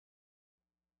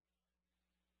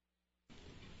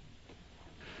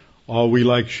All we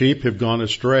like sheep have gone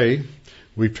astray.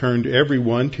 We've turned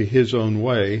everyone to his own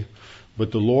way,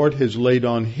 but the Lord has laid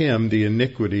on him the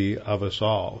iniquity of us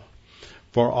all.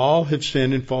 For all have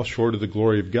sinned and fall short of the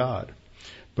glory of God.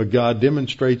 But God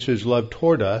demonstrates his love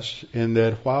toward us in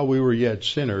that while we were yet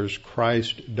sinners,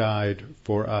 Christ died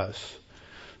for us.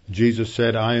 Jesus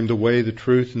said, I am the way, the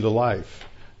truth, and the life.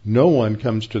 No one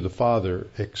comes to the Father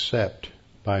except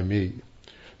by me.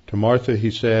 To Martha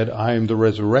he said, I am the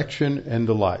resurrection and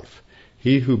the life.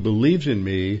 He who believes in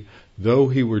me, though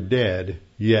he were dead,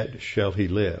 yet shall he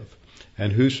live.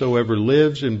 And whosoever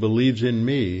lives and believes in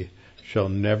me shall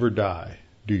never die.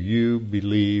 Do you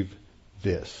believe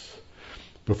this?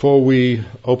 Before we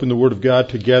open the Word of God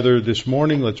together this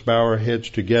morning, let's bow our heads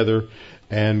together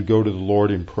and go to the Lord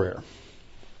in prayer.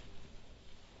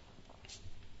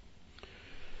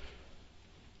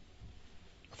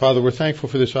 Father, we're thankful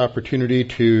for this opportunity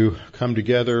to come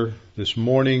together this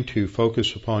morning to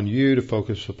focus upon you, to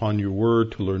focus upon your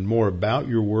word, to learn more about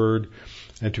your word,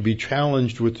 and to be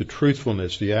challenged with the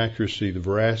truthfulness, the accuracy, the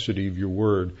veracity of your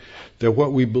word. That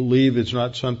what we believe is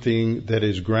not something that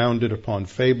is grounded upon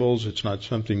fables, it's not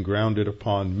something grounded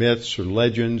upon myths or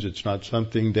legends, it's not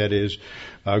something that is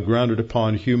grounded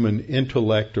upon human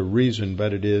intellect or reason,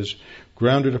 but it is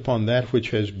grounded upon that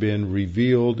which has been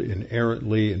revealed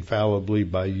inerrantly, infallibly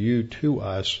by you to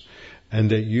us, and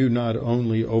that you not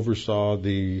only oversaw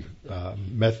the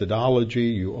methodology,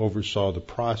 you oversaw the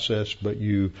process, but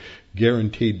you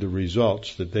guaranteed the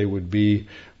results, that they would be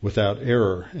without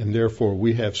error. And therefore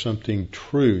we have something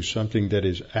true, something that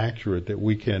is accurate, that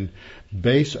we can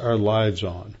base our lives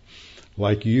on.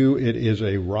 Like you, it is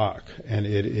a rock, and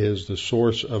it is the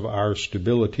source of our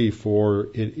stability, for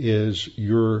it is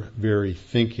your very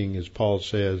thinking. As Paul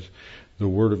says, the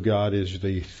Word of God is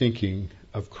the thinking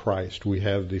of Christ. We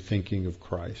have the thinking of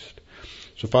Christ.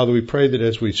 So, Father, we pray that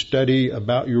as we study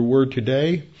about your Word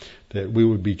today, that we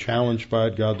would be challenged by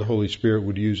it. God, the Holy Spirit,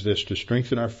 would use this to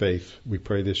strengthen our faith. We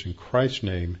pray this in Christ's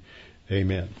name.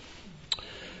 Amen.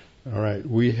 All right.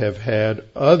 We have had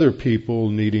other people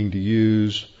needing to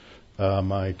use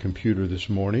my computer this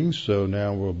morning, so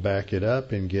now we'll back it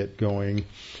up and get going.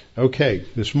 Okay,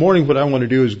 this morning what I want to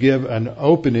do is give an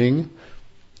opening.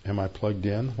 Am I plugged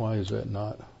in? Why is that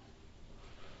not?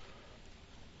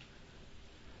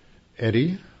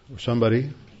 Eddie, or somebody,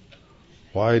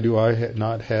 why do I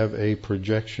not have a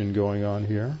projection going on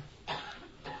here?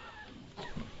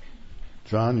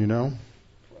 John, you know?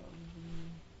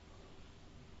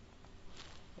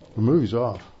 The movie's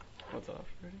off. What's off?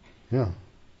 Ready? Yeah.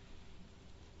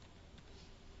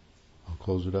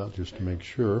 Close it out just to make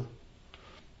sure.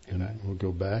 And we'll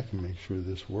go back and make sure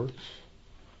this works.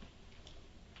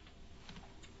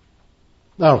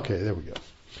 Okay, there we go.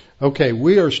 Okay,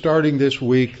 we are starting this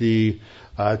week the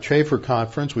Chafer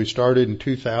Conference. We started in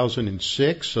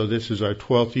 2006, so this is our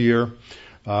 12th year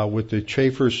with the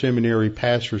Chafer Seminary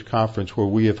Pastors Conference, where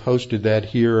we have hosted that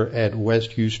here at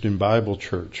West Houston Bible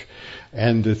Church.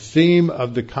 And the theme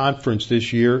of the conference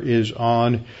this year is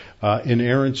on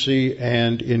inerrancy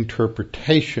and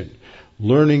interpretation,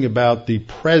 learning about the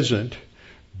present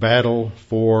battle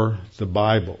for the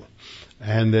Bible.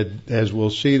 And that, as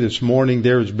we'll see this morning,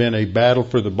 there has been a battle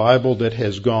for the Bible that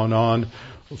has gone on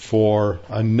for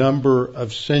a number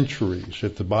of centuries.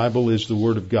 If the Bible is the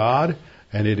Word of God,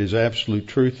 and it is absolute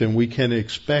truth, then we can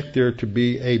expect there to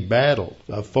be a battle,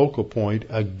 a focal point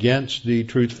against the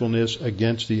truthfulness,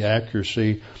 against the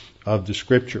accuracy of the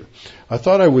Scripture. I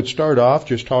thought I would start off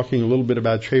just talking a little bit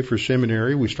about Chafer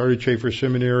Seminary. We started Chafer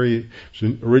Seminary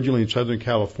originally in Southern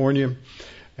California,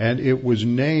 and it was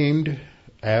named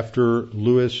after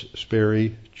Lewis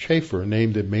Sperry Chafer, a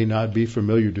name that may not be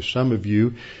familiar to some of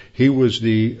you. He was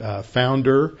the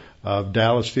founder of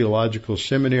Dallas Theological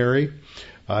Seminary.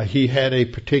 He had a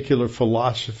particular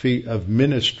philosophy of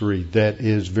ministry that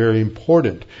is very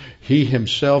important. He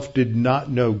himself did not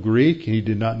know Greek, he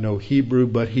did not know Hebrew,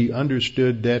 but he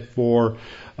understood that for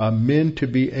men to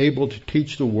be able to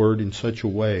teach the Word in such a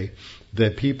way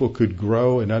that people could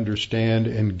grow and understand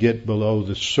and get below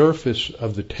the surface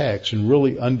of the text and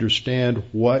really understand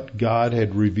what God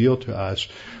had revealed to us,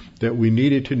 that we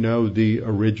needed to know the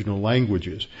original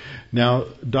languages. Now,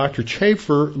 Dr.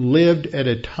 Chafer lived at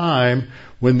a time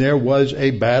when there was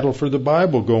a battle for the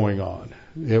Bible going on.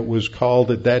 It was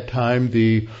called at that time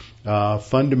the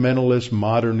fundamentalist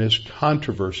modernist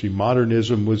controversy.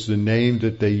 Modernism was the name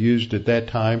that they used at that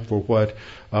time for what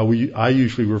I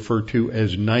usually refer to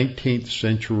as 19th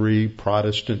century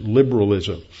Protestant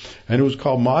liberalism. And it was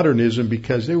called modernism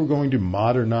because they were going to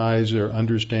modernize their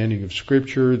understanding of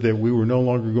Scripture, that we were no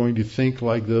longer going to think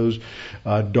like those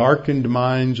darkened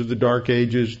minds of the Dark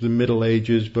Ages, the Middle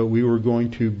Ages, but we were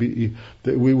going to be,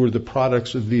 that we were the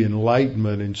products of the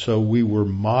Enlightenment, and so we were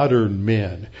modern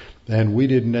men. And we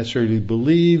didn't necessarily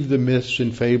believe the myths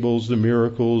and fables, the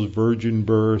miracles, virgin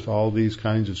birth, all these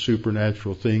kinds of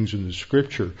supernatural things in the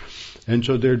Scripture. And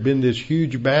so there had been this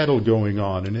huge battle going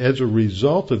on. And as a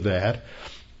result of that,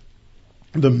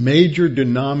 the major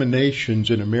denominations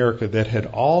in America that had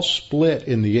all split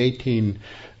in the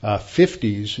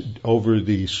 1850s over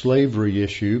the slavery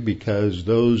issue, because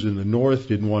those in the North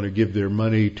didn't want to give their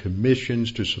money to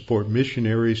missions to support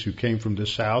missionaries who came from the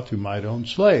South who might own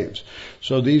slaves.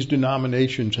 So these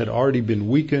denominations had already been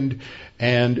weakened,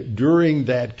 and during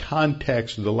that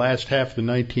context of the last half of the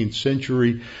 19th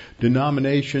century,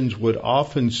 denominations would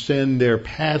often send their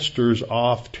pastors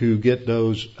off to get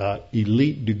those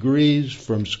elite degrees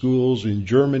from schools in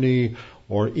Germany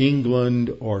or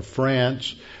England or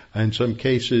France, in some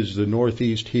cases the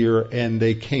Northeast here, and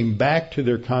they came back to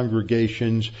their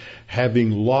congregations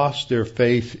having lost their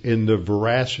faith in the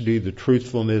veracity, the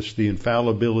truthfulness, the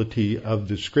infallibility of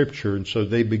the Scripture. And so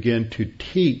they began to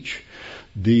teach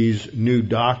these new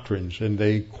doctrines, and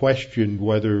they questioned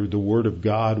whether the Word of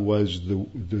God was the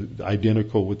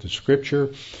identical with the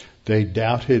Scripture. They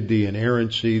doubted the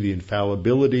inerrancy, the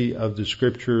infallibility of the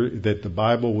Scripture, that the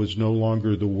Bible was no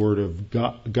longer the Word of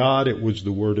God, it was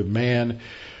the Word of man.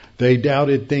 They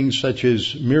doubted things such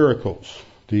as miracles,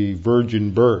 the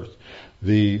virgin birth,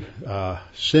 the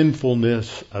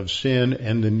sinfulness of sin,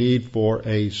 and the need for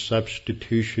a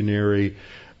substitutionary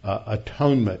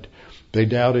atonement. They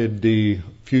doubted the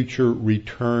future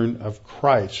return of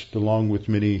Christ, along with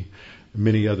many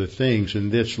other things.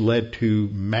 And this led to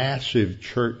massive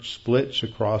church splits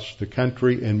across the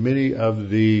country, and many of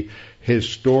the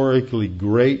historically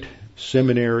great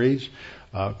seminaries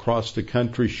across the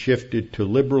country shifted to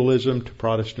liberalism, to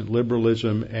Protestant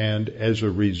liberalism, and as a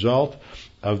result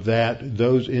of that,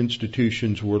 those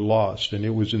institutions were lost. And it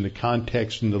was in the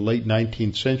context in the late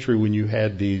 19th century when you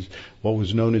had these, what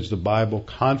was known as the Bible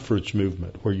Conference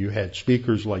movement, where you had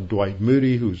speakers like Dwight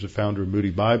Moody, who was the founder of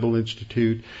Moody Bible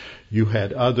Institute. You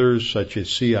had others such as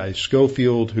C.I.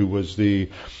 Scofield, who was the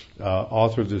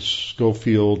author of the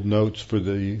Scofield Notes for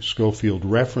the Scofield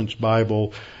Reference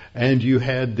Bible. And you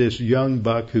had this young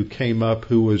buck who came up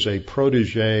who was a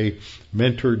protege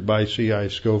mentored by C.I.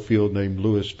 Scofield named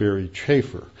Louis Sperry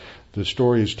Chafer. The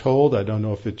story is told, I don't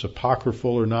know if it's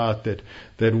apocryphal or not,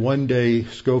 that one day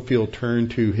Scofield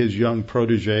turned to his young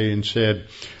protege and said,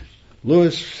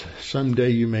 "Louis, someday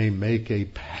you may make a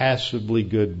passably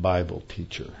good Bible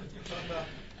teacher."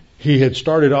 He had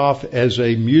started off as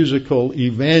a musical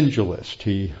evangelist.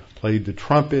 He played the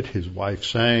trumpet, his wife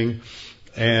sang,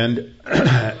 and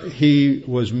he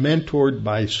was mentored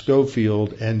by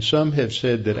Scofield, and some have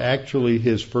said that actually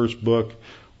his first book,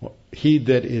 He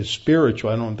That Is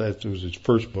Spiritual, I don't know if that was his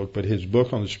first book, but his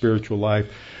book on the spiritual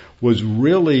life was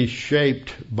really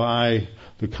shaped by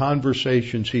the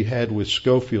conversations he had with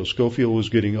Scofield. Scofield was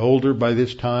getting older by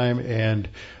this time, and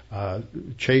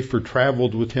Chafer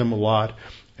traveled with him a lot,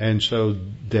 and so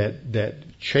that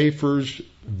Chafer's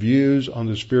views on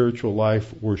the spiritual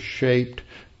life were shaped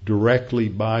directly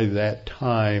by that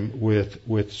time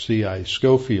with C.I.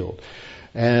 Scofield.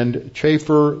 And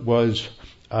Chafer was,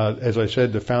 as I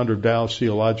said, the founder of Dallas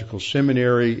Theological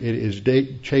Seminary. It is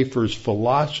Chafer's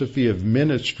philosophy of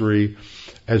ministry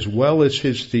as well as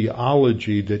his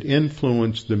theology that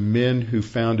influenced the men who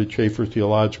founded Chafer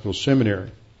Theological Seminary.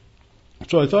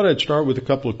 So I thought I'd start with a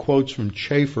couple of quotes from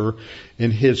Chafer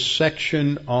in his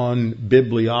section on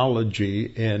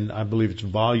bibliology in, I believe it's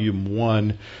volume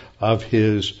 1 of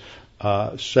his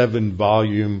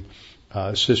 7-volume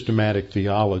systematic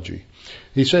theology.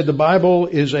 He said, "The Bible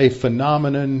is a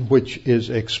phenomenon which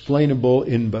is explainable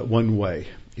in but one way.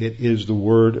 It is the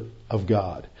Word of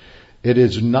God. It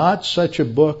is not such a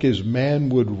book as man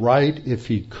would write if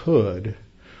he could,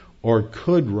 or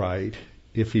could write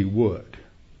if he would."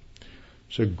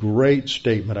 It's a great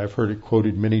statement. I've heard it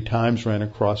quoted many times, ran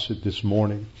across it this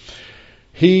morning.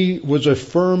 He was a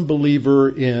firm believer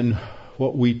in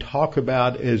what we talk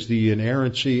about as the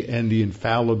inerrancy and the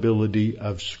infallibility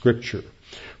of Scripture.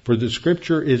 For the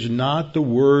Scripture is not the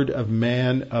word of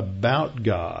man about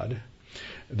God.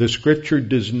 The Scripture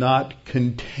does not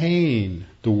contain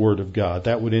the Word of God.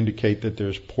 That would indicate that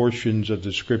there's portions of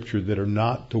the Scripture that are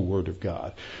not the Word of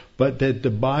God. But that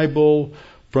the Bible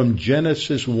from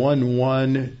Genesis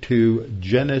 1:1 to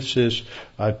Genesis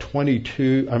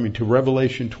 22, to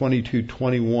Revelation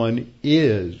 22:21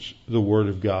 is the Word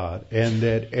of God, and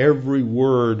that every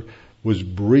word was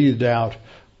breathed out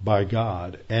by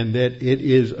God, and that it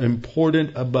is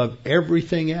important above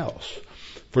everything else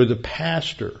for the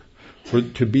pastor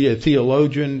to be a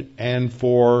theologian, and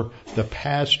for the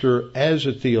pastor as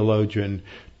a theologian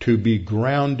to be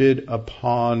grounded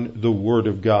upon the Word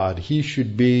of God. He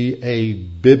should be a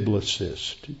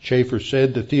biblicist. Schaeffer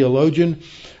said the theologian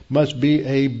must be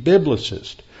a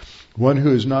biblicist, one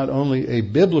who is not only a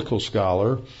biblical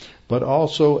scholar, but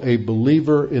also a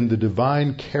believer in the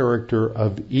divine character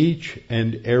of each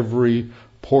and every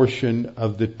portion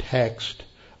of the text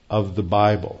of the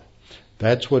Bible.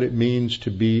 That's what it means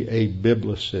to be a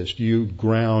biblicist. You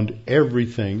ground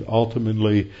everything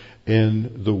ultimately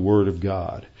in the Word of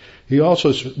God. He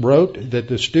also wrote that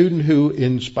the student who,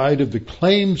 in spite of the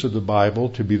claims of the Bible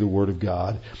to be the Word of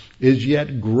God, is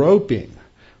yet groping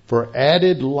for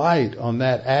added light on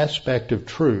that aspect of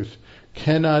truth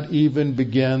cannot even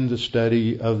begin the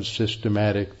study of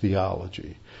systematic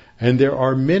theology. And there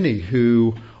are many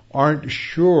who aren't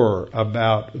sure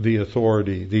about the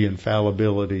authority, the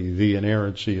infallibility, the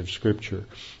inerrancy of Scripture.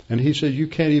 And he says you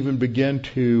can't even begin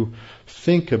to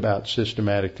think about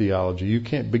systematic theology. You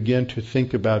can't begin to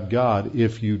think about God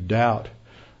if you doubt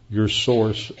your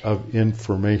source of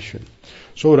information.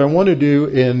 So what I want to do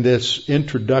in this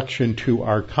introduction to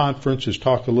our conference is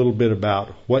talk a little bit about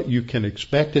what you can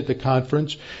expect at the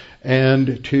conference,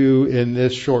 and to, in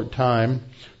this short time,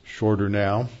 shorter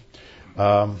now,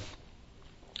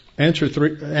 answer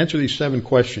these 7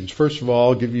 questions. First of all,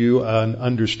 I'll give you an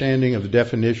understanding of the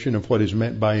definition of what is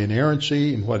meant by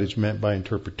inerrancy and what is meant by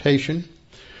interpretation.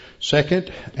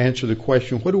 Second, answer the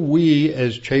question, what do we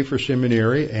as Schaeffer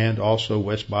Seminary and also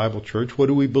West Bible Church, what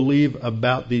do we believe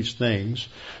about these things?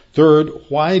 Third,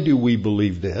 why do we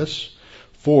believe this?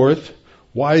 Fourth,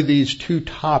 why these 2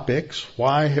 topics?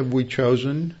 Why have we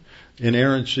chosen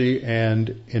inerrancy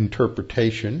and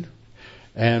interpretation?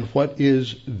 And what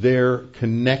is their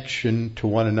connection to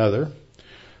one another?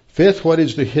 Fifth, what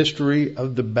is the history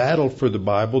of the battle for the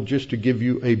Bible? Just to give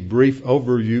you a brief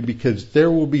overview, because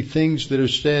there will be things that are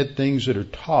said, things that are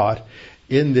taught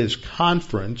in this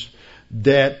conference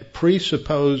that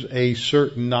presuppose a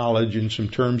certain knowledge in some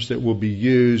terms that will be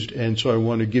used. And so I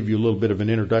want to give you a little bit of an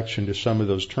introduction to some of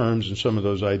those terms and some of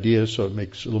those ideas so it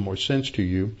makes a little more sense to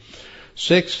you.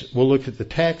 6, we'll look at the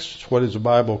text. What does the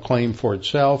Bible claim for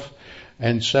itself?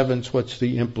 And 7, what's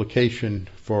the implication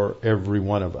for every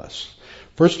one of us?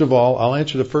 First of all, I'll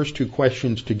answer the first 2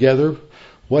 questions together.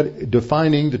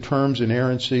 Defining the terms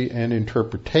inerrancy and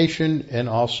interpretation, and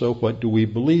also what do we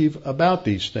believe about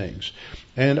these things?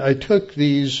 And I took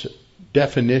these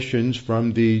definitions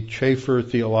from the Schaeffer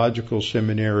Theological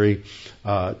Seminary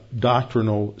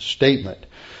doctrinal statement.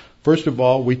 First of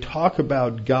all, we talk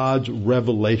about God's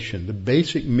revelation. The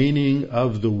basic meaning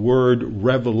of the word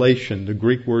revelation, the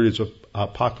Greek word is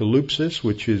apocalypsis,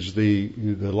 which is the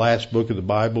last book of the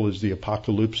Bible, is the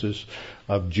apocalypsis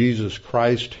of Jesus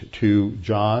Christ to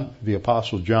John, the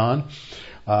Apostle John.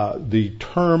 The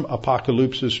term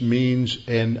apocalypsis means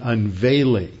an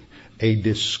unveiling, a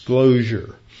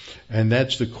disclosure. And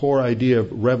that's the core idea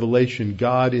of revelation.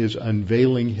 God is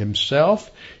unveiling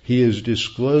himself. He is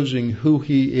disclosing who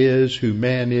he is, who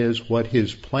man is, what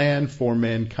his plan for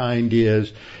mankind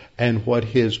is, and what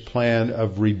his plan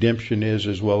of redemption is,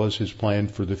 as well as his plan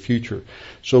for the future.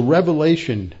 So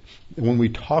revelation, when we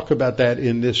talk about that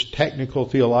in this technical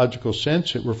theological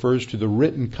sense, it refers to the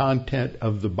written content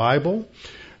of the Bible,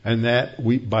 and that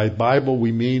by Bible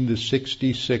we mean the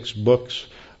 66 books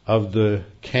of the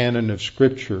canon of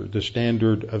Scripture, the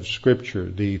standard of Scripture,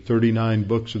 the 39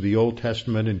 books of the Old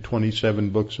Testament and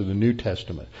 27 books of the New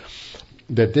Testament.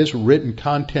 That this written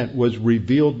content was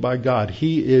revealed by God.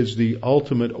 He is the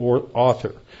ultimate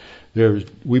author.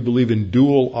 We believe in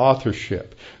dual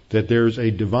authorship, that there's a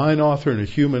divine author and a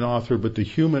human author, but the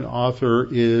human author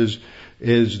is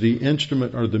the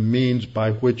instrument or the means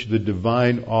by which the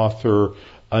divine author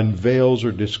unveils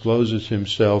or discloses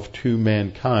himself to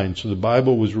mankind. So the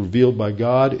Bible was revealed by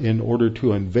God in order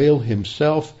to unveil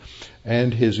himself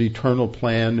and his eternal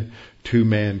plan to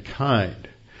mankind.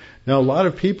 Now, a lot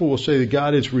of people will say that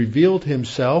God has revealed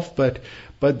himself, but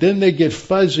then they get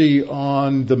fuzzy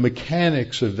on the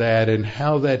mechanics of that and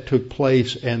how that took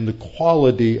place and the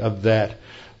quality of that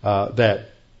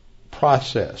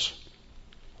process.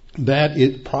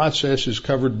 That process is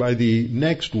covered by the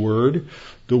next word,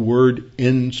 the word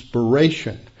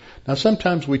inspiration. Now,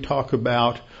 sometimes we talk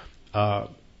about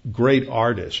great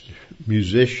artists,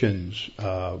 musicians,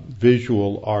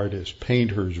 visual artists,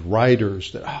 painters,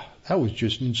 writers, that was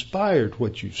just inspired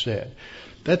what you said.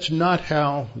 That's not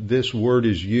how this word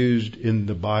is used in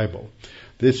the Bible.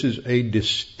 This is a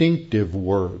distinctive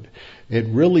word. It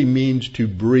really means to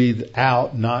breathe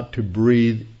out, not to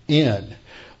breathe in.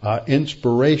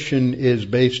 Inspiration is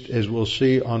based, as we'll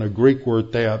see, on a Greek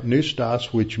word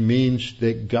theopneustos, which means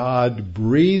that God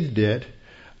breathed it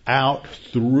out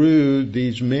through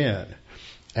these men.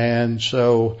 And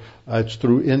so it's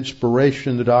through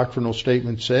inspiration, the doctrinal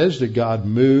statement says, that God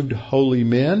moved holy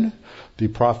men, the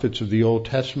prophets of the Old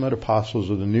Testament, apostles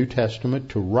of the New Testament,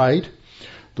 to write.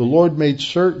 The Lord made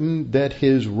certain that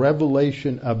His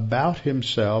revelation about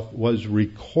Himself was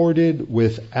recorded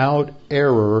without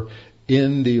error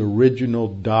in the original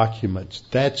documents.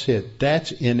 That's it.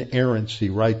 That's inerrancy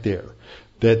right there.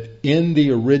 That in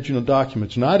the original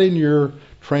documents, not in your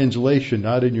translation,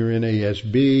 not in your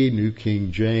NASB, New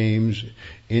King James,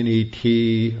 NET,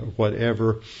 or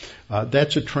whatever,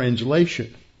 that's a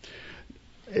translation.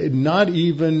 Not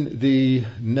even the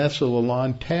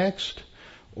Nestle-Aland text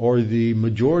or the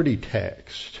majority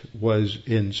text was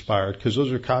inspired, because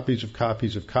those are copies of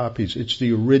copies of copies. It's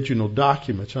the original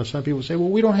documents. Now some people say, well,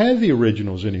 we don't have the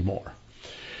originals anymore.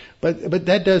 But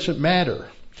that doesn't matter,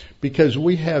 because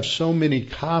we have so many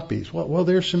copies. Well,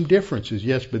 there's some differences,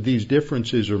 yes, but these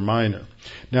differences are minor.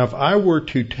 Now, if I were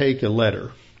to take a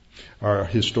letter or a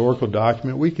historical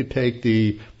document, we could take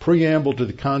the preamble to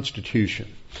the Constitution.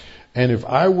 And if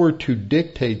I were to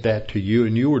dictate that to you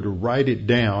and you were to write it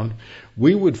down,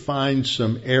 we would find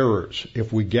some errors.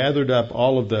 If we gathered up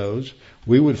all of those,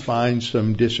 we would find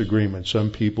some disagreements.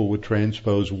 Some people would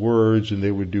transpose words and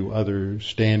they would do other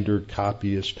standard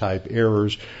copyist type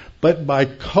errors. But by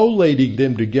collating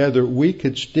them together, we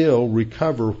could still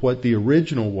recover what the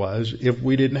original was if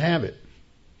we didn't have it.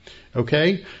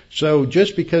 Okay? So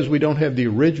just because we don't have the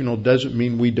original doesn't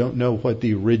mean we don't know what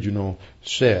the original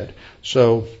said.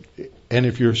 So, and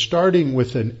if you're starting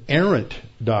with an errant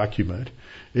document,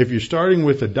 if you're starting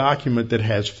with a document that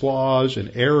has flaws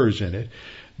and errors in it,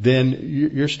 then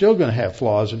you're still going to have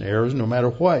flaws and errors no matter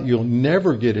what. You'll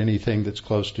never get anything that's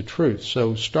close to truth.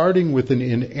 So starting with an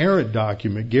inerrant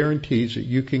document guarantees that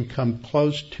you can come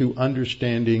close to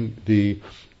understanding the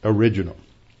original.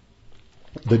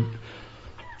 The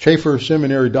Chafer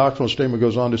Seminary doctrinal statement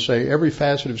goes on to say, every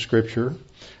facet of Scripture,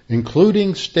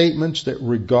 including statements that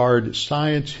regard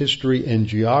science, history, and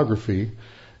geography,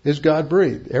 is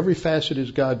God-breathed. Every facet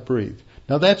is God-breathed.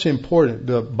 Now that's important.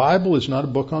 The Bible is not a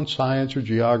book on science or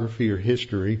geography or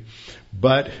history,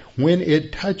 but when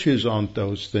it touches on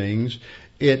those things,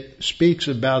 it speaks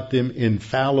about them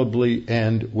infallibly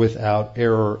and without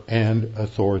error and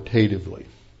authoritatively.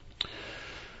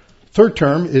 Third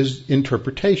term is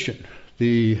interpretation.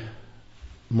 The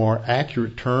more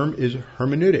accurate term is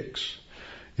hermeneutics.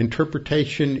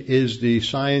 Interpretation is the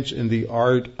science and the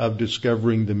art of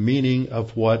discovering the meaning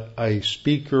of what a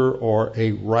speaker or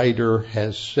a writer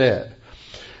has said.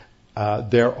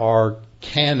 There are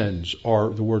canons, or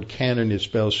the word canon is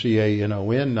spelled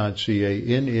C-A-N-O-N, not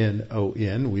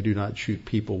C-A-N-N-O-N. We do not shoot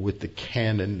people with the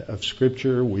canon of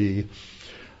Scripture. We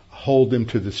hold them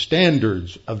to the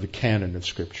standards of the canon of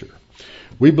Scripture.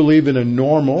 We believe in a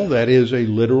normal, that is a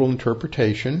literal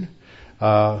interpretation.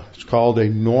 It's called a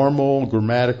normal,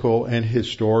 grammatical, and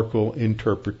historical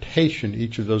interpretation.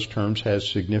 Each of those terms has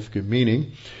significant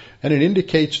meaning. And it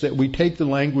indicates that we take the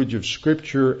language of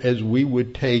Scripture as we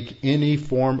would take any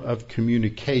form of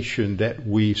communication that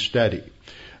we study.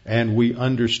 And we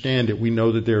understand it. We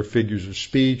know that there are figures of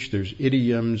speech, there's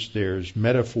idioms, there's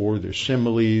metaphor, there's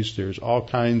similes, there's all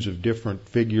kinds of different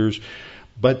figures,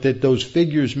 but that those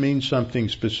figures mean something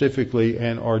specifically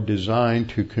and are designed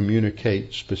to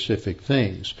communicate specific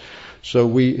things. So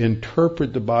we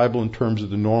interpret the Bible in terms of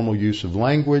the normal use of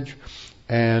language,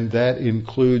 and that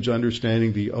includes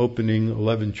understanding the opening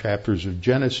 11 chapters of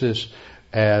Genesis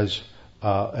as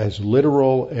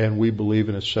literal, and we believe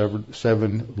in a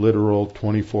seven literal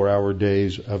 24-hour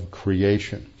days of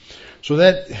creation. So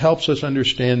that helps us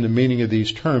understand the meaning of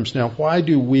these terms. Now, why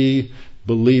do we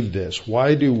believe this?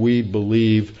 Why do we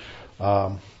believe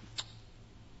that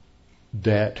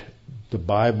the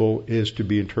Bible is to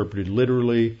be interpreted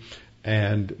literally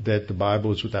and that the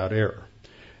Bible is without error?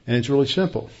 And it's really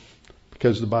simple,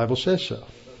 because the Bible says so.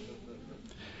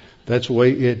 That's the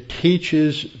way it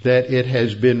teaches that it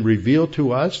has been revealed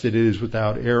to us, that it is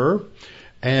without error.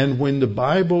 And when the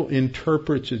Bible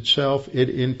interprets itself, it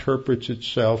interprets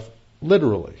itself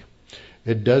literally.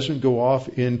 It doesn't go off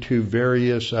into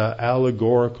various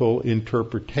allegorical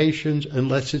interpretations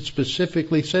unless it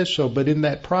specifically says so. But in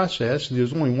that process,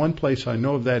 there's only one place I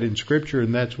know of that in Scripture,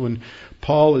 and that's when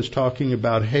Paul is talking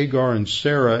about Hagar and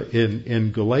Sarah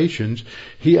in Galatians.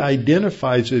 He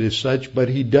identifies it as such, but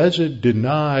he doesn't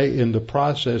deny in the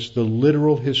process the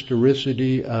literal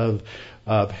historicity of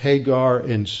Hagar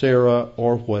and Sarah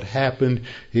or what happened.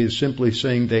 He is simply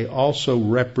saying they also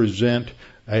represent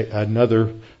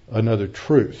another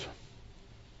truth.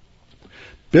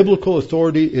 Biblical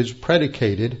authority is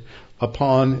predicated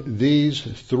upon these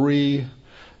three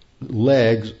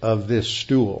legs of this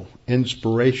stool.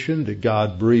 Inspiration, that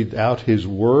God breathed out His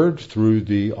Word through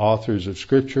the authors of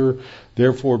Scripture.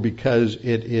 Therefore, because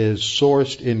it is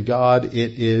sourced in God,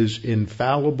 it is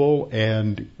infallible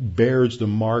and bears the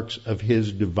marks of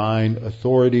His divine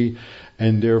authority,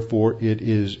 and therefore it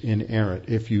is inerrant.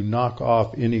 If you knock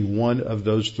off any one of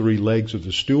those three legs of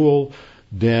the stool,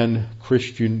 then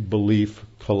Christian belief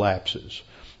collapses.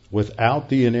 Without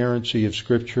the inerrancy of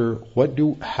Scripture,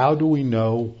 how do we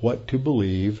know what to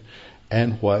believe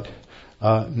and what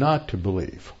not to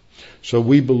believe? So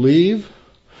we believe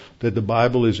that the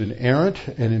Bible is inerrant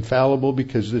and infallible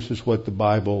because this is what the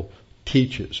Bible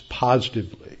teaches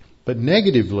positively. But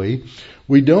negatively,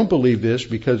 we don't believe this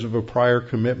because of a prior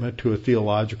commitment to a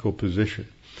theological position.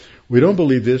 We don't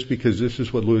believe this because this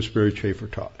is what Louis Sperry Chafer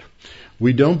taught.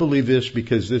 We don't believe this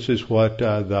because this is what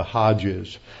the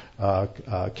Hodges,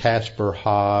 Caspar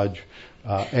Hodge,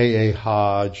 A.A.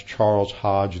 Hodge, Charles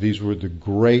Hodge, these were the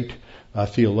great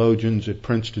theologians at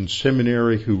Princeton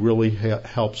Seminary who really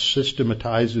helped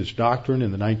systematize this doctrine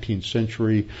in the 19th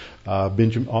century,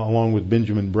 along with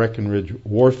Benjamin Breckinridge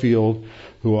Warfield,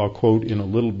 who I'll quote in a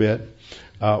little bit.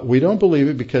 We don't believe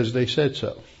it because they said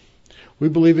so. We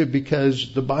believe it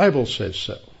because the Bible says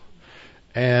so.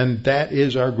 And that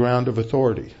is our ground of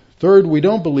authority. Third, we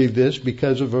don't believe this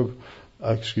because of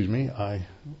I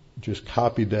just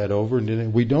copied that over.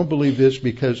 We don't believe this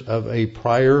because of a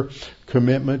prior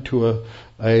commitment to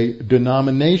a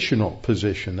denominational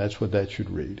position. That's what that should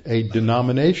read. A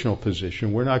denominational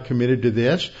position. We're not committed to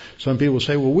this. Some people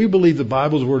say, well, we believe the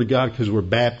Bible's the Word of God because we're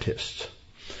Baptists.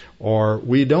 Or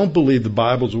we don't believe the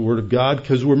Bible's the Word of God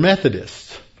because we're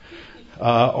Methodists.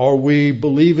 Or we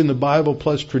believe in the Bible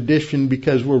plus tradition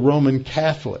because we're Roman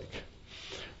Catholic.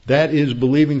 That is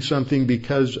believing something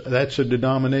because that's a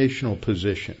denominational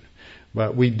position.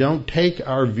 But we don't take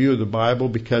our view of the Bible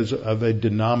because of a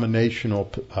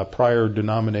prior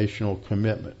denominational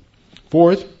commitment.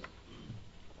 Fourth,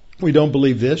 we don't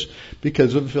believe this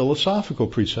because of a philosophical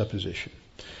presupposition.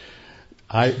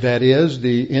 That is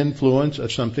the influence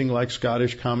of something like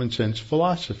Scottish common sense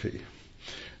philosophy.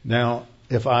 Now,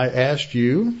 if I asked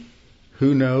you,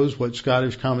 who knows what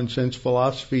Scottish common sense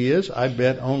philosophy is? I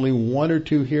bet only one or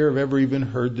two here have ever even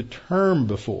heard the term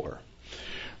before.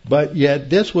 But yet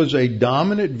this was a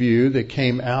dominant view that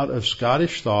came out of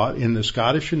Scottish thought in the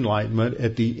Scottish Enlightenment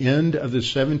at the end of the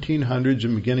 1700s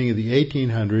and beginning of the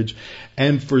 1800s.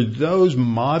 And for those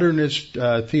modernist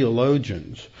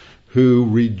theologians who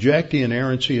reject the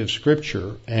inerrancy of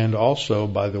Scripture and also,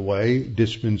 by the way,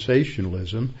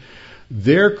 dispensationalism,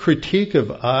 their critique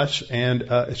of us and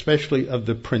especially of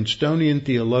the Princetonian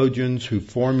theologians who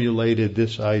formulated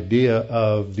this idea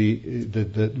of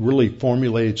the really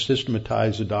formulated,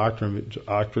 systematized the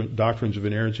doctrines of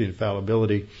inerrancy and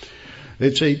infallibility.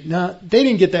 They'd say, no, they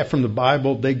didn't get that from the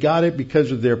Bible. They got it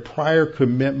because of their prior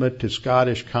commitment to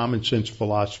Scottish common sense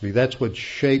philosophy. That's what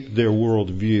shaped their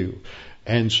worldview.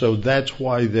 And so that's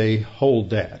why they hold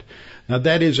that. Now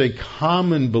that is a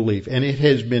common belief, and it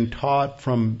has been taught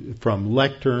from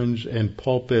lecterns and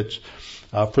pulpits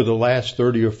for the last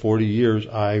 30 or 40 years.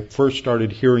 I first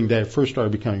started hearing that, first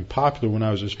started becoming popular when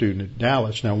I was a student at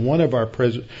Dallas. Now one of our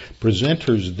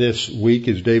presenters this week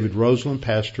is David Roseland,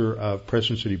 pastor of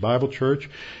Preston City Bible Church,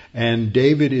 and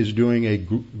David is going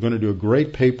to do a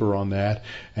great paper on that,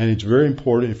 and it's very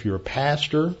important if you're a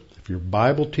pastor, if you're a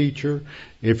Bible teacher,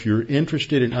 if you're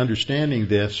interested in understanding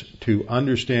this, to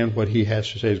understand what he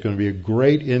has to say is going to be a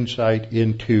great insight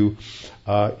into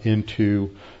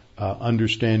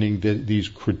understanding these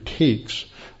critiques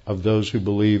of those who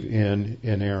believe in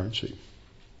inerrancy.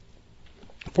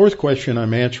 Fourth question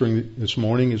I'm answering this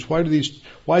morning is why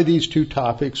these two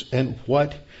topics and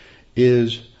what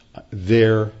is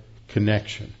their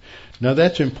connection? Now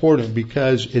that's important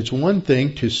because it's one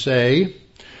thing to say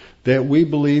that we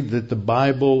believe that the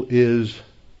Bible is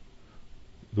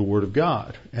the Word of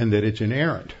God and that it's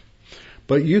inerrant.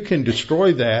 But you can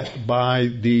destroy that by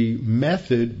the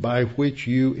method by which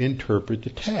you interpret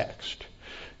the text.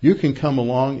 you can come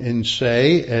along and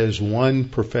say, as one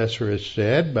professor has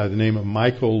said by the name of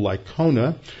Michael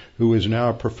Licona, who is now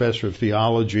a professor of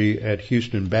theology at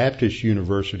Houston Baptist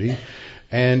University,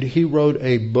 and he wrote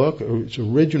a book, his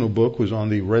original book was on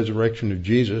the resurrection of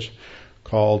Jesus,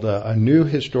 called A New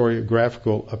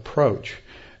Historiographical Approach.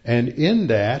 And in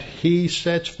that, he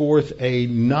sets forth a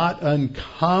not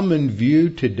uncommon view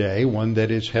today, one that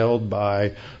is held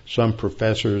by some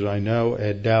professors I know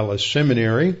at Dallas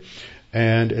Seminary,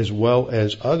 and as well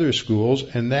as other schools,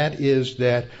 and that is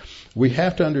that we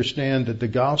have to understand that the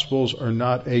Gospels are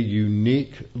not a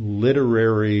unique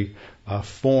literary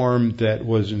form that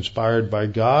was inspired by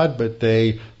God, but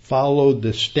they followed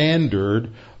the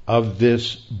standard of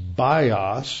this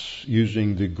bios,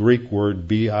 using the Greek word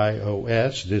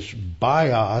bios, this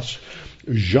bios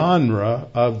genre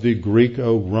of the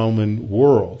Greco-Roman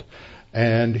world.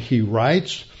 And he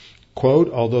writes,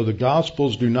 quote, although the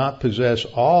Gospels do not possess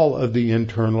all of the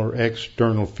internal or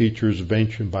external features of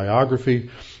ancient biography,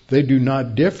 they do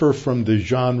not differ from the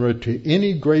genre to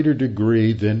any greater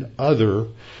degree than other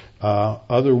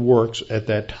works at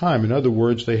that time. In other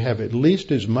words, they have at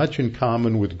least as much in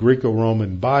common with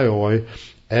Greco-Roman bioi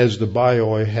as the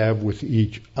bioi have with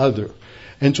each other.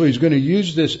 And so he's going to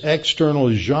use this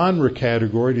external genre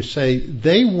category to say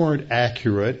they weren't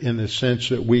accurate in the sense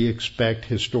that we expect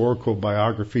historical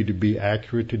biography to be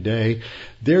accurate today.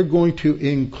 They're going to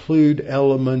include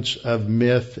elements of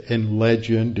myth and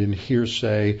legend and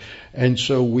hearsay, and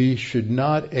so we should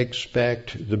not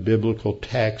expect the biblical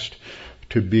text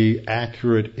to be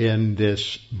accurate in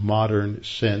this modern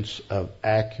sense of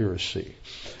accuracy.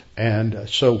 And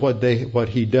so what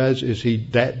he does is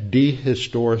that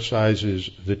dehistoricizes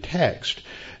the text.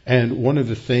 And one of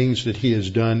the things that he has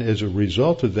done as a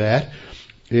result of that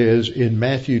is in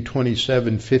Matthew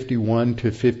 27:51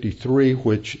 to 53,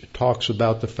 which talks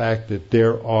about the fact that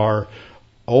there are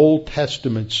Old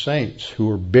Testament saints who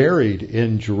are buried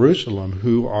in Jerusalem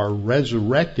who are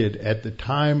resurrected at the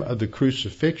time of the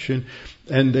crucifixion,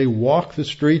 and they walk the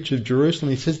streets of Jerusalem.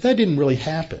 He says that didn't really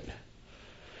happen.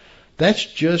 That's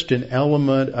just an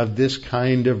element of this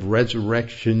kind of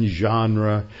resurrection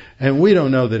genre, and we don't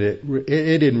know that it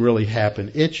didn't really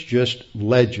happen. It's just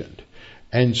legend.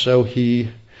 And so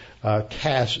he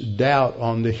casts doubt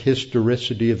on the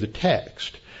historicity of the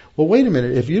text. Well, wait a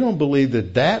minute. If you don't believe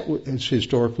that is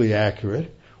historically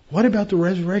accurate, what about the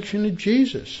resurrection of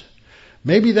Jesus?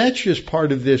 Maybe that's just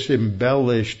part of this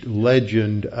embellished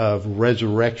legend of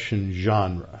resurrection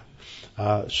genre.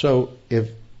 So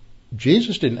if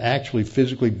Jesus didn't actually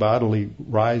physically, bodily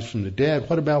rise from the dead,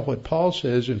 what about what Paul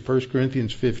says in 1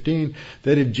 Corinthians 15,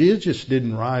 that if Jesus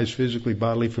didn't rise physically,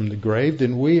 bodily from the grave,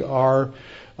 then we are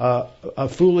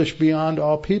foolish beyond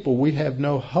all people. We have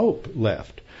no hope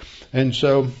left. And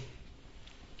so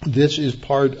this is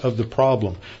part of the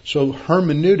problem. So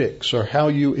hermeneutics, or how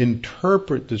you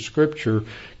interpret the Scripture,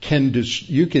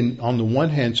 you can on the one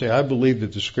hand say, I believe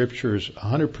that the Scripture is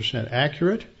 100%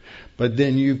 accurate, but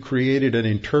then you've created an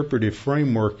interpretive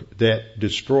framework that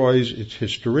destroys its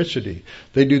historicity.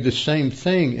 They do the same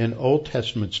thing in Old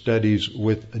Testament studies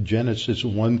with Genesis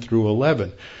 1 through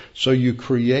 11. So you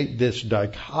create this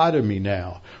dichotomy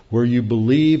now where you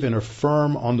believe and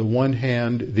affirm on the one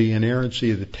hand the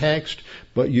inerrancy of the text,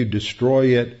 but you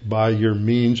destroy it by your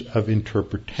means of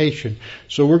interpretation.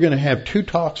 So we're going to have 2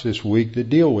 talks this week that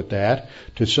deal with that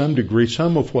to some degree.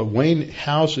 Some of what Wayne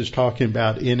House is talking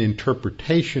about in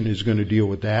interpretation is going to deal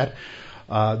with that.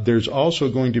 There's also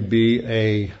going to be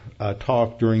a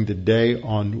talk during the day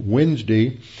on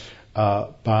Wednesday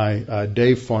by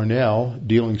Dave Farnell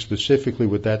dealing specifically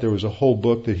with that. There was a whole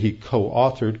book that he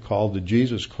co-authored called The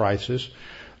Jesus Crisis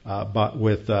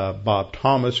with Bob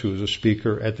Thomas, who was a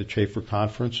speaker at the Chafer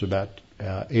Conference about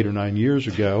 8 or 9 years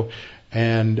ago.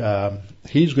 And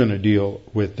he's going to deal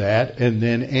with that. And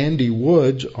then Andy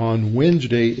Woods on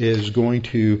Wednesday is going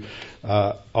to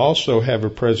also have a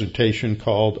presentation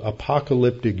called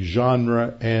Apocalyptic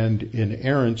Genre and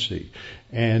Inerrancy.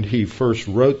 And he first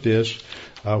wrote this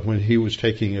when he was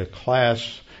taking a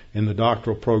class in the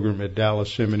doctoral program at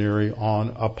Dallas Seminary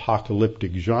on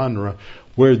apocalyptic genre,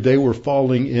 where they were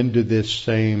falling into this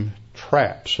same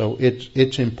trap. So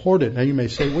it's important. Now you may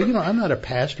say, well, I'm not a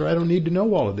pastor. I don't need to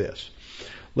know all of this.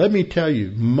 Let me tell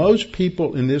you, most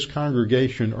people in this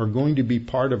congregation are going to be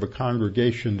part of a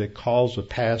congregation that calls a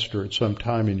pastor at some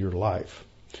time in your life.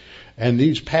 And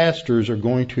these pastors are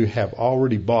going to have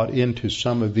already bought into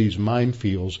some of these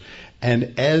minefields.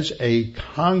 And as a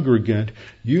congregant,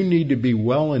 you need to be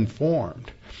well informed.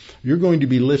 You're going to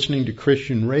be listening to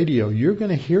Christian radio. You're going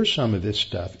to hear some of this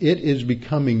stuff. It is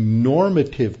becoming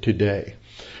normative today.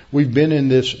 We've been in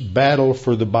this battle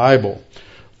for the Bible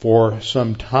for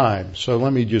some time. So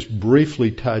let me just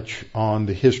briefly touch on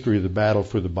the history of the battle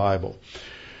for the Bible.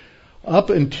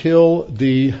 Up until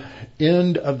the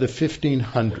end of the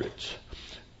 1500s,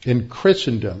 in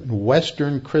Christendom, in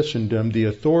Western Christendom, the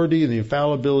authority and the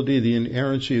infallibility, the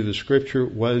inerrancy of the Scripture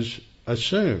was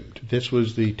assumed. This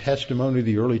was the testimony of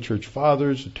the early church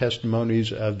fathers, the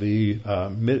testimonies of the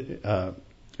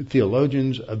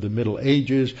theologians of the Middle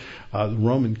Ages. The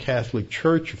Roman Catholic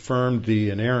Church affirmed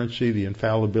the inerrancy, the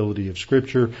infallibility of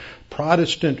Scripture.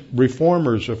 Protestant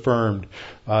reformers affirmed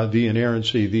the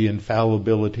inerrancy, the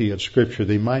infallibility of Scripture.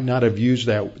 They might not have used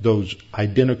those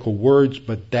identical words,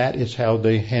 but that is how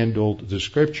they handled the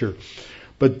Scripture.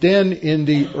 But then in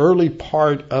the early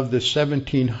part of the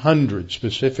 1700s,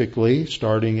 specifically,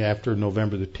 starting after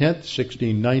November the 10th,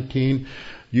 1619,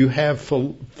 you have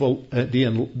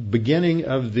the beginning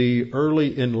of the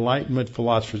early Enlightenment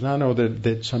philosophers. Now, I know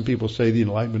that some people say the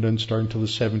Enlightenment didn't start until the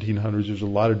 1700s. There's a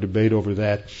lot of debate over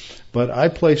that. But I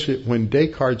place it when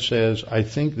Descartes says, I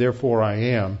think, therefore I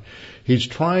am, he's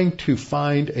trying to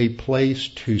find a place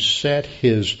to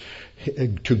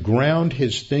to ground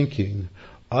his thinking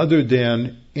other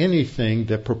than anything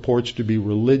that purports to be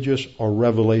religious or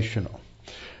revelational.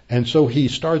 And so he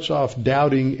starts off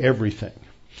doubting everything.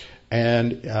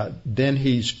 And then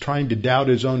he's trying to doubt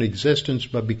his own existence,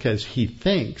 but because he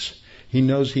thinks, he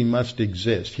knows he must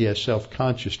exist. He has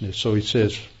self-consciousness. So he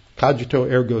says, cogito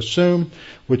ergo sum,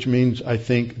 which means I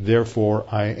think, therefore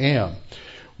I am.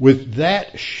 With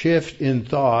that shift in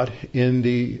thought in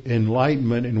the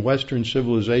Enlightenment in Western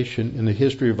civilization, in the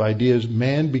history of ideas,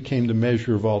 man became the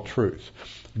measure of all truth.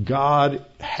 God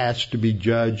has to be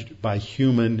judged by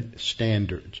human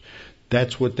standards.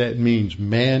 That's what that means.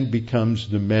 Man becomes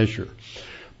the measure.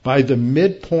 By the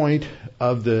midpoint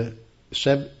of the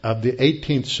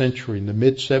 18th century, in the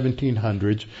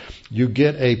mid-1700s, you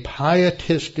get a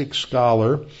pietistic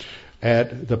scholar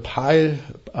at the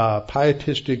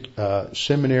pietistic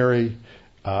seminary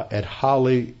at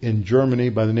Halle in Germany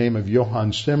by the name of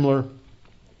Johann Simler.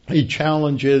 He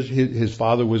challenges, his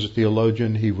father was a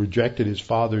theologian, he rejected his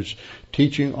father's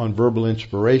teaching on verbal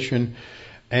inspiration,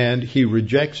 and he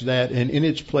rejects that, and in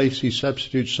its place he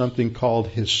substitutes something called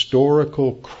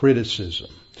historical criticism.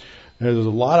 Now, there's a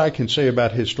lot I can say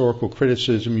about historical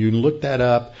criticism. You can look that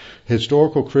up.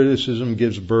 Historical criticism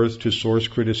gives birth to source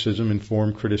criticism,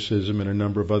 informed criticism, and a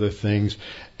number of other things.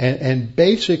 And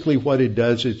basically what it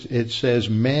does is it says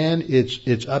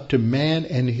it's up to man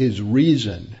and his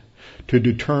reason to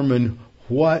determine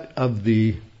what of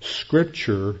the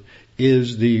Scripture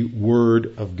is the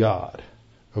Word of God.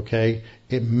 Okay?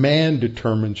 Man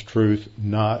determines truth,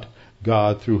 not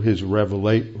God through his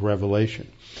revelation.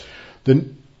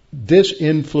 This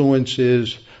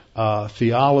influences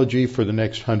theology for the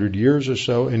next 100 years or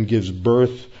so and gives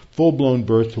full-blown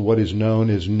birth to what is known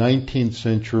as 19th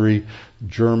century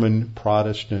German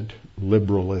Protestant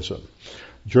liberalism.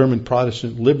 German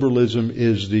Protestant liberalism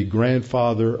is the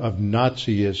grandfather of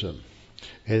Nazism.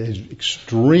 It is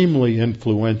extremely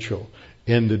influential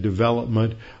in the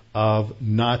development of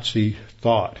Nazi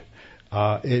thought.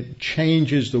 It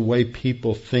changes the way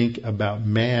people think about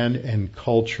man and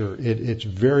culture. It's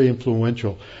very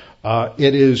influential.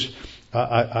 It is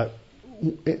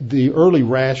the early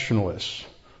rationalists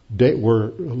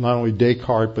were not only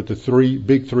Descartes, but the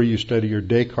big three you study are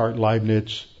Descartes,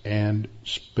 Leibniz, and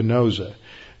Spinoza.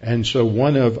 And so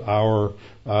one of our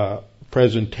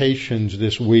presentations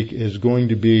this week is going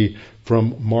to be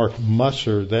from Mark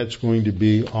Musser. That's going to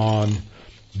be on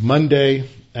Monday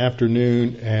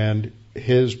afternoon, and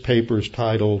his paper is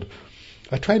titled,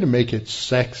 I tried to make it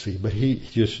sexy, but he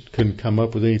just couldn't come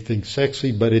up with anything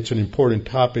sexy, but it's an important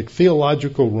topic,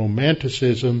 Theological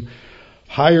Romanticism,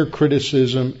 Higher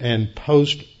Criticism, and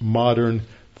Postmodern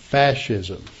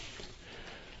Fascism.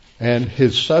 And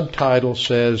his subtitle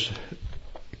says,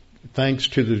 Thanks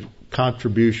to the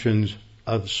Contributions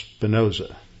of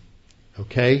Spinoza.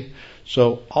 Okay?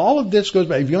 So all of this goes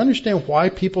back. If you understand why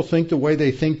people think the way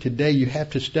they think today, you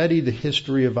have to study the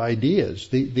history of ideas.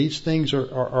 These things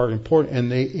are important, and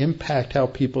they impact how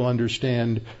people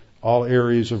understand all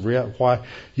areas of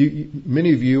reality.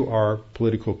 Many of you are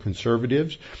political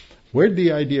conservatives. Where did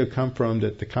the idea come from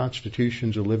that the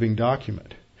Constitution's a living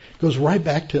document? It goes right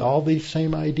back to all these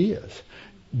same ideas.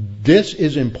 This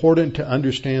is important to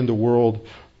understand the world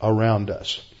around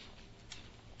us.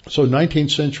 So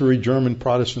 19th century German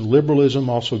Protestant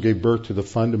liberalism also gave birth to the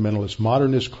fundamentalist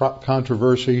modernist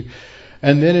controversy.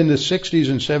 And then in the 60s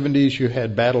and 70s you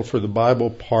had Battle for the Bible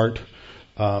part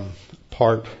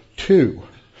 2.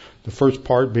 The first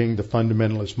part being the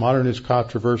fundamentalist modernist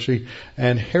controversy.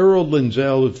 And Harold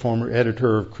Lindsell, the former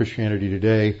editor of Christianity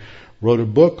Today, wrote a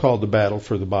book called The Battle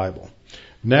for the Bible.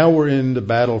 Now we're in the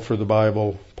Battle for the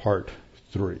Bible, Part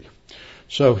 3.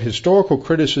 So historical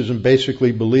criticism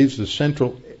basically believes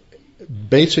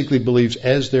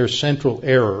as their central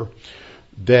error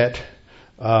that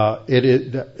let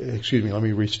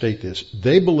me restate this.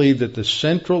 They believe that the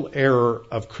central error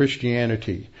of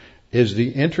Christianity is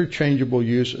the interchangeable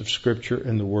use of Scripture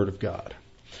and the Word of God.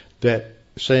 That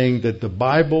saying that the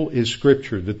Bible is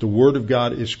Scripture, that the Word of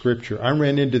God is Scripture. I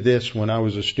ran into this when I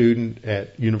was a student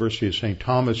at University of St.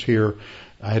 Thomas here.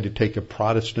 I had to take a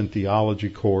Protestant theology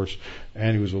course,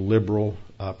 and he was a liberal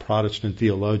Protestant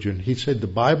theologian. He said the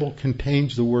Bible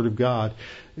contains the Word of God.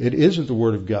 It isn't the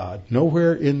Word of God.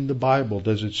 Nowhere in the Bible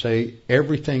does it say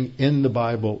everything in the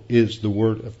Bible is the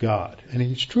Word of God. And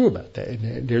he's true about that.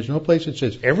 And there's no place that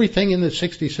says everything in the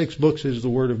 66 books is the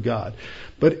Word of God.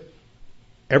 But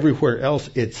everywhere else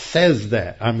it says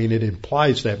that. I mean, it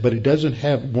implies that. But it doesn't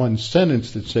have one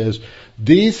sentence that says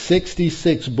these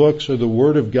 66 books are the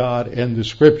Word of God and the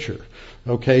Scripture.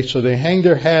 Okay, so they hang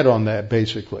their hat on that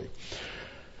basically.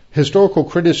 Historical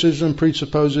criticism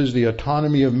presupposes the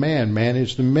autonomy of man. Man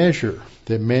is the measure,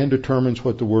 that man determines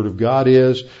what the Word of God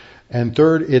is. And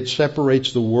third, it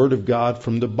separates the Word of God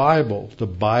from the Bible. The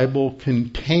Bible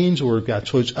contains the Word of God.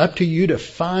 So it's up to you to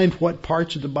find what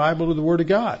parts of the Bible are the Word of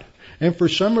God. And for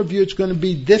some of you, it's going to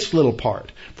be this little part.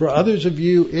 For others of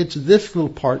you, it's this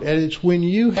little part. And it's when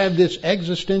you have this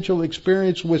existential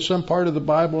experience with some part of the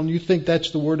Bible and you think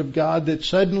that's the Word of God that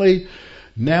suddenly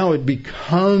now it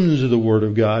becomes the Word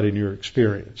of God in your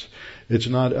experience. It's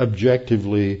not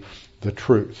objectively the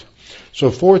truth.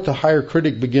 So fourth, the higher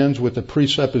critic begins with the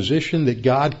presupposition that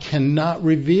God cannot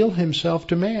reveal himself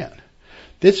to man.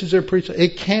 This is their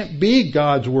presupposition. It can't be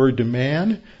God's word to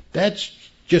man. That's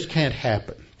just can't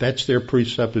happen. That's their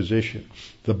presupposition.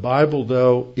 The Bible,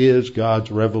 though, is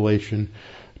God's revelation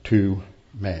to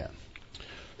man.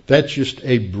 That's just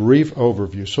a brief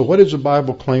overview. So what does the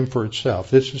Bible claim for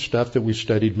itself? This is stuff that we've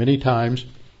studied many times.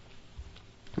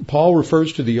 Paul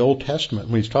refers to the Old Testament.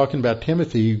 When he's talking about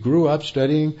Timothy, he grew up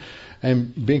studying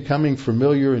and becoming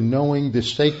familiar and knowing the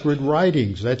sacred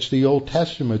writings. That's the Old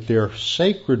Testament. They're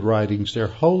sacred writings. They're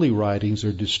holy writings.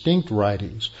 They're distinct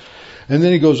writings. And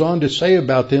then he goes on to say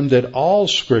about them that all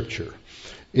Scripture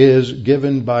is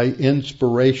given by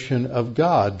inspiration of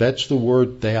God. That's the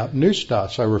word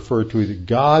theopneustos I refer to. That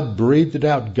God breathed it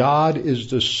out. God is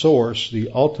the source,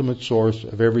 the ultimate source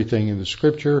of everything in the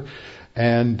Scripture,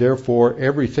 and therefore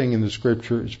everything in the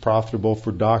Scripture is profitable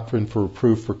for doctrine, for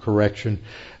reproof, for correction,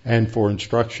 and for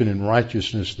instruction in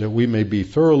righteousness, that we may be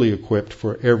thoroughly equipped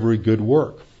for every good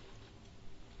work.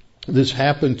 This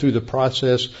happened through the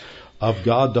process of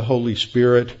God the Holy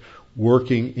Spirit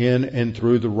working in and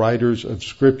through the writers of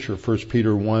Scripture. 1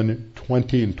 Peter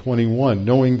 1:20 and 21.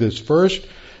 Knowing this first,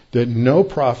 that no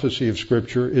prophecy of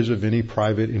Scripture is of any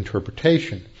private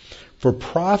interpretation. For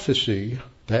prophecy,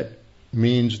 that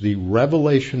means the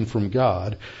revelation from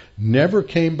God, never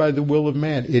came by the will of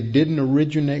man. It didn't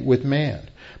originate with man.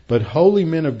 But holy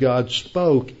men of God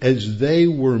spoke as they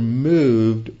were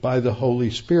moved by the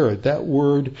Holy Spirit. That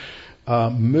word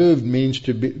moved means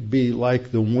to be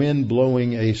like the wind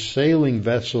blowing a sailing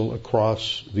vessel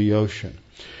across the ocean.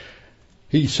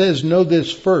 He says, know this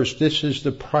first. This is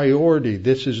the priority.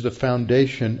 This is the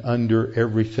foundation under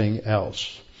everything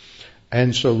else.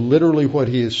 And so literally what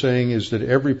he is saying is that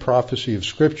every prophecy of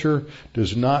Scripture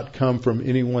does not come from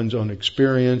anyone's own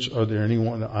experience or their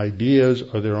anyone's ideas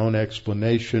or their own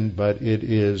explanation, but it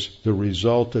is the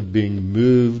result of being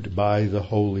moved by the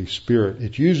Holy Spirit.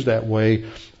 It's used that way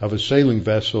of a sailing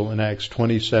vessel in Acts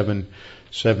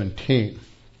 27:17.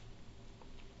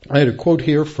 I had a quote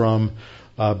here from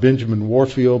Benjamin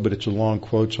Warfield, but it's a long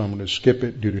quote, so I'm going to skip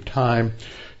it due to time.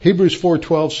 Hebrews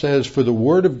 4:12 says, for the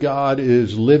word of God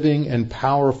is living and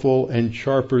powerful and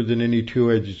sharper than any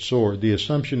two-edged sword. The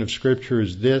assumption of Scripture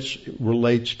is this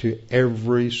relates to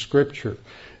every Scripture.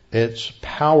 It's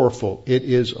powerful. It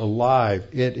is alive.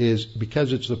 It is,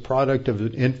 because it's the product of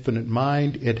an infinite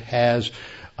mind, it has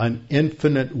an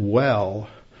infinite well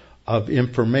of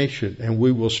information, and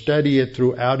we will study it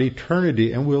throughout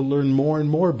eternity, and we'll learn more and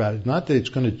more about it. Not that it's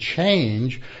going to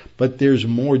change, but there's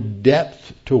more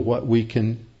depth to what we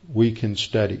can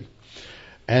study.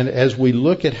 And as we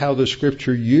look at how the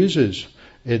Scripture uses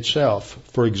itself,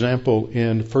 for example,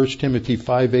 in 1 Timothy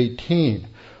 5:18,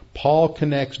 Paul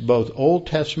connects both Old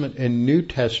Testament and New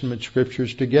Testament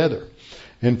Scriptures together.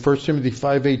 In 1 Timothy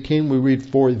 5:18 we read,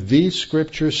 for the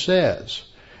Scripture says,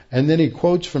 and then he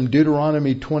quotes from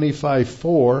Deuteronomy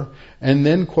 25:4, and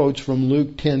then quotes from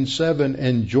Luke 10:7,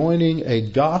 and joining a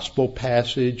gospel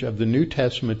passage of the New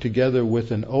Testament together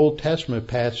with an Old Testament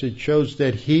passage shows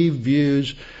that he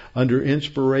views under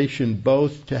inspiration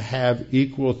both to have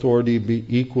equal authority, be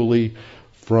equally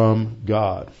from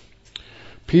God.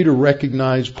 Peter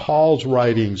recognized Paul's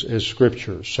writings as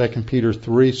Scripture. 2 Peter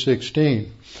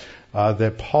 3:16,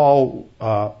 that Paul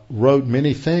wrote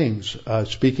many things,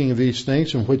 speaking of these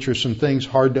things, in which are some things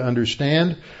hard to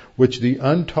understand, which the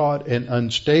untaught and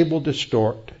unstable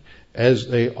distort, as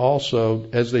they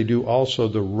do also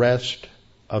the rest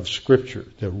of Scripture.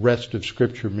 The rest of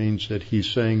Scripture means that he's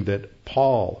saying that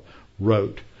Paul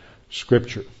wrote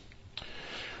Scripture.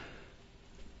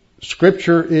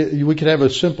 Scripture, we could have a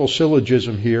simple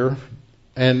syllogism here,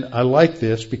 and I like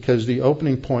this because the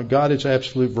opening point, God is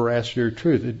absolute veracity or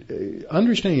truth.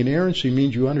 Understanding inerrancy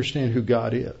means you understand who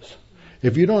God is.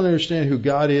 If you don't understand who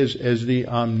God is as the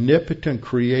omnipotent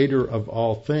creator of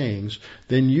all things,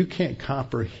 then you can't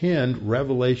comprehend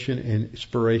revelation,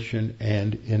 inspiration,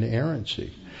 and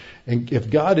inerrancy. And if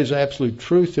God is absolute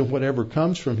truth, then whatever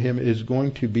comes from Him is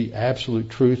going to be absolute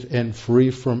truth and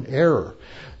free from error.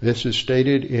 This is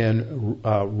stated in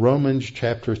Romans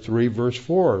chapter 3, verse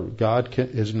 4. God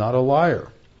is not a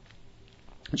liar.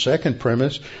 Second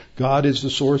premise, God is the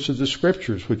source of the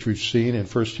Scriptures, which we've seen in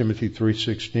 1 Timothy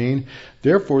 3:16.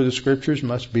 Therefore, the Scriptures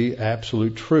must be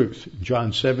absolute truth.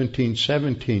 John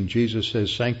 17:17, Jesus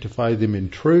says, sanctify them in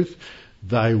truth.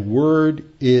 Thy word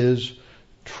is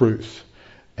truth.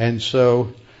 And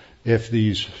so, if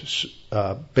these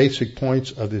basic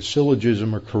points of the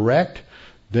syllogism are correct,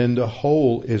 then the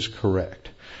whole is correct.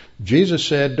 Jesus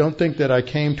said, don't think that I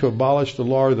came to abolish the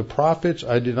law or the prophets.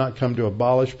 I did not come to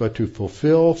abolish, but to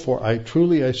fulfill. For I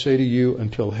say to you,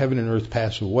 until heaven and earth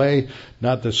pass away,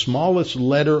 not the smallest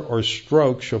letter or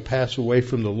stroke shall pass away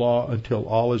from the law until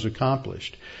all is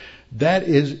accomplished. That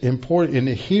is important. In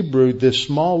the Hebrew, this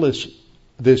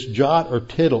jot or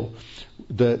tittle,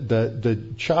 the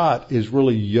jot is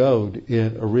really yod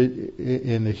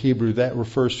in the Hebrew. That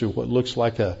refers to what looks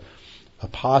like a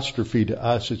apostrophe to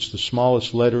us. It's the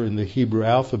smallest letter in the Hebrew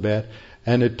alphabet.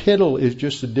 And a tittle is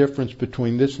just the difference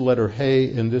between this letter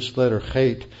hey and this letter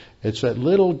chet. It's that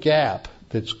little gap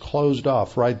that's closed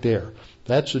off right there.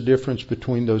 That's the difference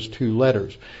between those two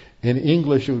letters. In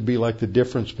English, it would be like the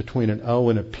difference between an O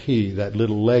and a P, that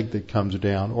little leg that comes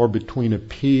down, or between a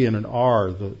P and an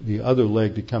R, the other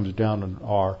leg that comes down an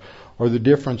R, or the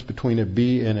difference between a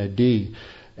B and a D.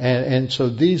 And so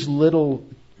these little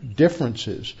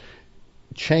differences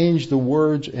change the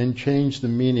words and change the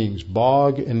meanings.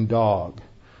 Bog and dog,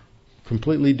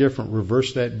 completely different.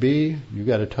 Reverse that B, you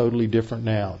got a totally different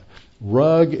noun.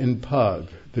 Rug and pug,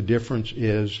 the difference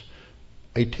is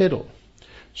a tittle.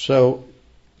 So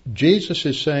Jesus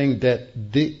is saying that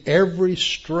every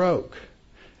stroke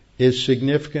is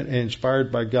significant and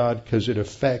inspired by God because it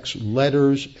affects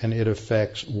letters and it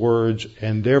affects words,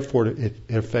 and therefore it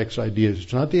affects ideas.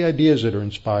 It's not the ideas that are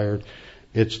inspired,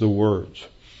 it's the words.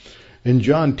 In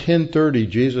John 10:30,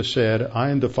 Jesus said, I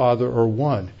and the Father are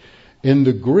one. In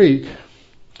the Greek,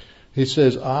 he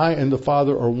says, I and the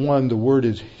Father are one. The word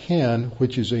is hen,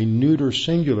 which is a neuter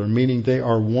singular, meaning they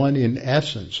are one in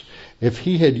essence. If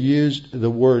he had used the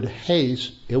word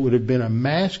heis, it would have been a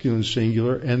masculine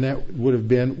singular, and that would have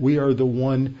been, we are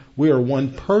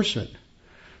one person.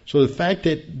 So the fact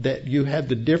that you have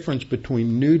the difference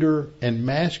between neuter and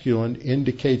masculine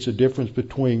indicates a difference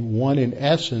between one in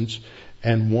essence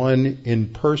and one in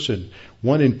person.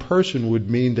 One in person would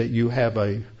mean that you have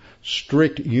a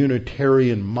strict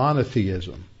Unitarian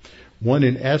monotheism. One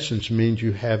in essence means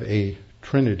you have a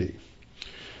Trinity.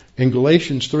 In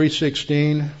Galatians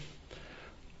 3:16,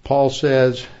 Paul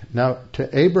says, now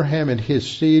to Abraham and his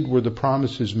seed were the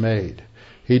promises made.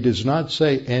 He does not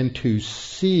say, and to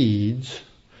seeds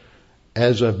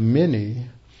as of many,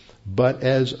 but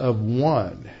as of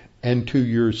one, and to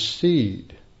your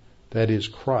seed, that is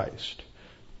Christ.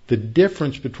 The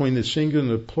difference between the singular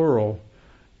and the plural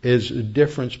is a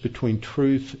difference between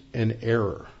truth and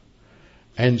error.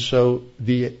 And so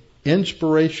the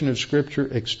inspiration of Scripture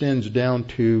extends down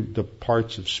to the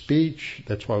parts of speech.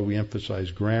 That's why we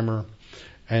emphasize grammar.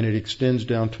 And it extends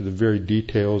down to the very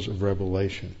details of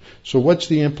revelation. So what's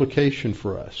the implication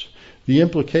for us? The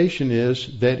implication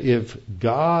is that if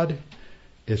God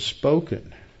is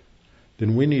spoken,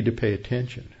 then we need to pay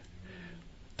attention.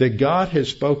 That God has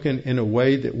spoken in a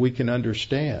way that we can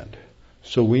understand.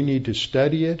 So we need to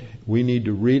study it, we need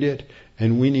to read it,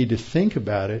 and we need to think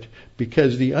about it,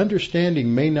 because the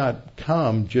understanding may not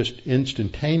come just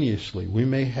instantaneously. We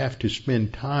may have to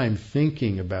spend time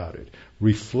thinking about it,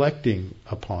 reflecting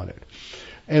upon it.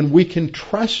 And we can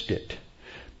trust it,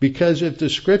 because if the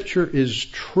Scripture is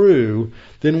true,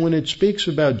 then when it speaks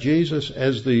about Jesus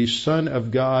as the Son of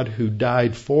God who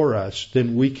died for us,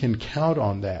 then we can count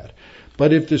on that.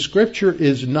 But if the Scripture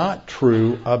is not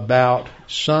true about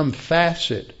some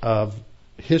facet of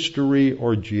history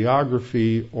or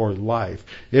geography or life,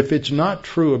 if it's not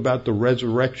true about the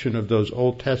resurrection of those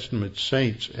Old Testament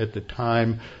saints at the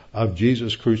time of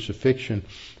Jesus' crucifixion,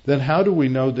 then how do we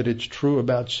know that it's true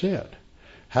about sin?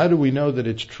 How do we know that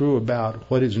it's true about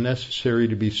what is necessary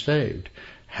to be saved?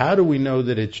 How do we know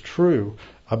that it's true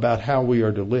about how we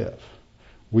are to live?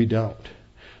 We don't.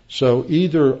 So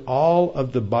either all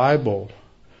of the Bible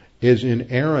is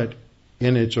inerrant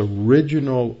in its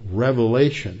original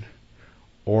revelation,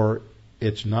 or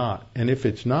it's not. And if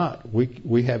it's not,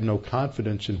 we have no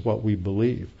confidence in what we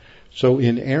believe. So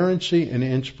inerrancy and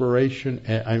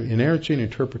inerrancy and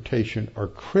interpretation are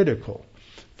critical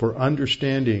for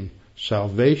understanding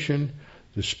salvation,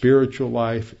 the spiritual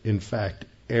life, in fact,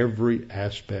 every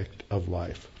aspect of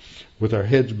life. With our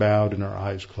heads bowed and our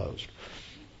eyes closed.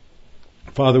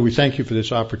 Father, we thank you for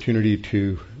this opportunity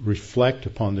to reflect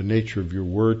upon the nature of your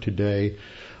word today.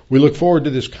 We look forward to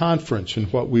this conference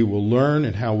and what we will learn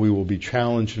and how we will be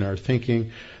challenged in our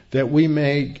thinking, that we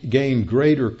may gain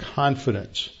greater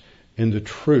confidence in the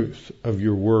truth of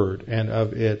your word and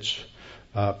of its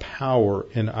power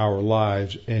in our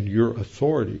lives and your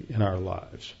authority in our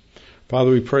lives. Father,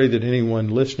 we pray that anyone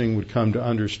listening would come to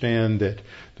understand that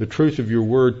the truth of your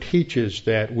word teaches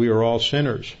that we are all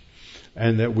sinners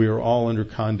and that we are all under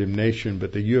condemnation,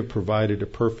 but that you have provided a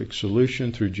perfect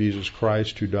solution through Jesus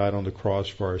Christ, who died on the cross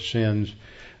for our sins,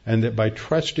 and that by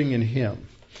trusting in him,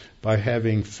 by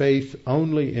having faith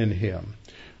only in him,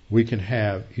 we can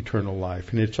have eternal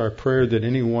life. And it's our prayer that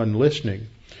anyone listening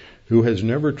who has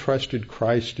never trusted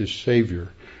Christ as Savior,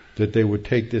 that they would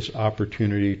take this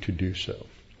opportunity to do so.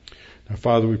 Now,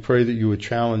 Father, we pray that you would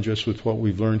challenge us with what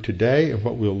we've learned today and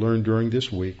what we'll learn during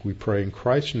this week. We pray in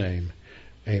Christ's name.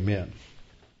 Amen.